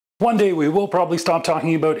One day we will probably stop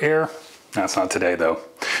talking about air. That's not today though.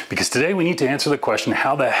 Because today we need to answer the question,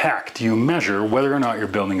 how the heck do you measure whether or not your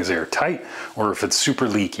building is airtight or if it's super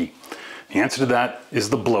leaky? The answer to that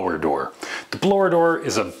is the blower door. The blower door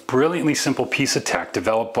is a brilliantly simple piece of tech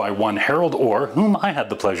developed by one Harold Orr, whom I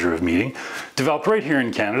had the pleasure of meeting, developed right here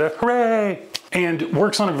in Canada, hooray! And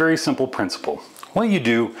works on a very simple principle. What you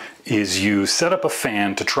do is you set up a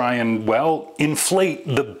fan to try and, well, inflate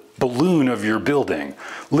the balloon of your building,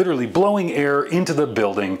 literally blowing air into the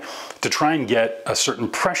building to try and get a certain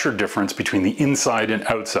pressure difference between the inside and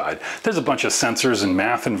outside. There's a bunch of sensors and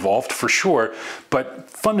math involved for sure, but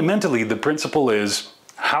fundamentally the principle is,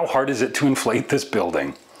 how hard is it to inflate this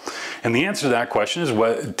building? And the answer to that question is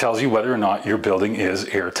what tells you whether or not your building is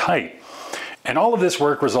airtight. And all of this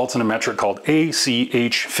work results in a metric called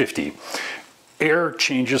ACH50. Air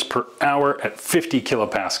changes per hour at 50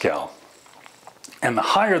 kilopascal. And the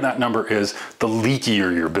higher that number is, the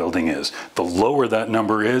leakier your building is. The lower that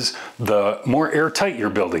number is, the more airtight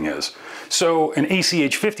your building is. So an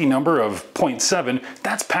ACH50 number of 0.7,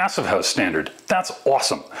 that's passive house standard. That's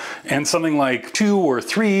awesome. And something like 2 or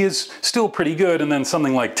 3 is still pretty good, and then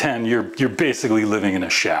something like 10, you're basically living in a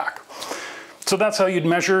shack. So that's how you'd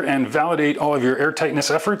measure and validate all of your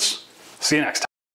airtightness efforts. See you next time.